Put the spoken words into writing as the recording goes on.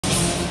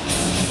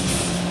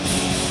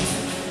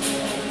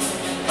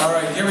All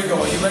right, here we go.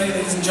 Are you ready,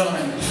 ladies and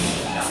gentlemen?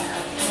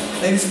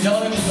 Ladies and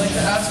gentlemen, we'd like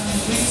to ask you to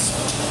please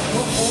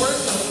move forward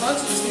to the front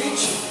of the stage.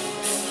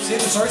 Stay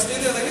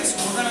there, ladies.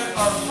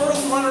 Our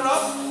first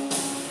runner-up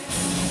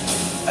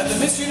at the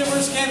Miss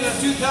Universe Canada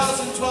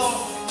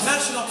 2012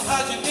 National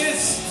Pageant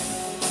is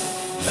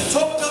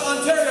Etobicoke,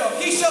 Ontario,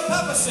 Keisha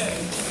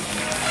Papasek.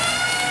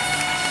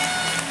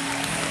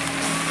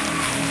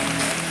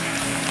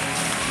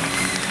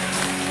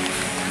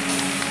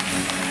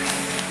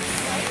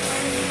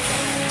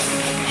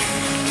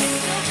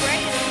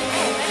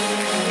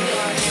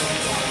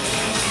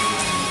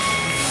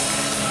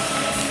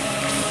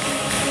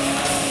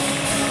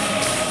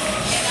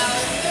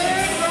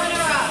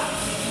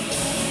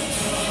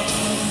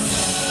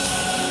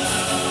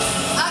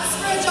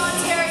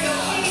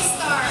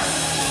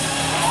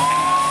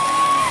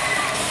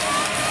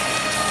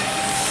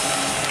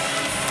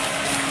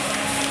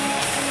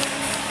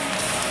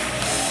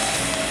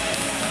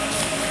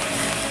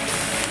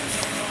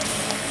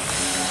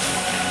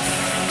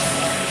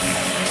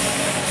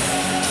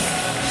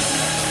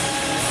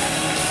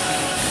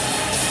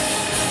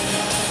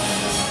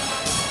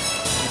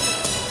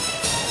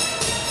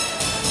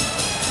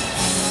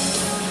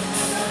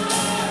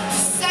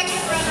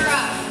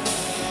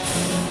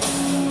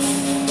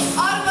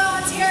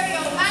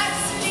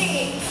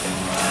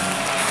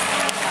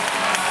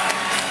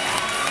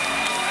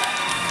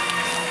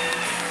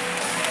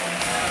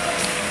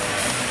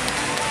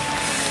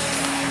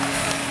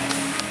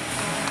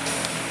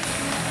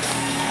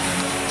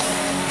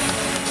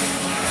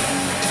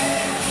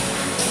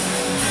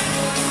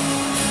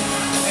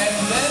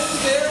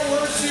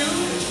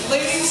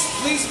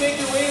 Please make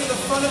your way to the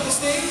front of the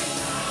stage.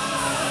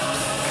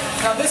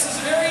 Now this is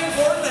very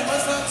important, I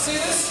must not say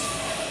this.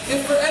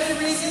 If for any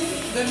reason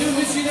the new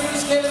Miss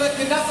Universe Canada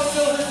cannot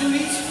fulfill her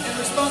duties and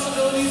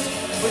responsibilities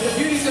with the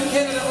Beauties of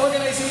Canada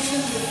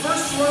organization, the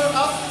first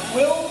runner-up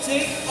will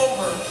take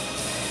over.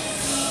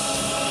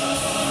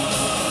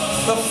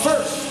 The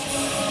first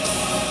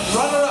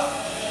runner-up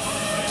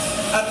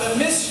at the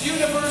Miss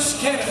Universe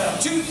Canada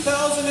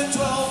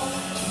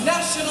 2012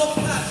 National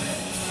Pageant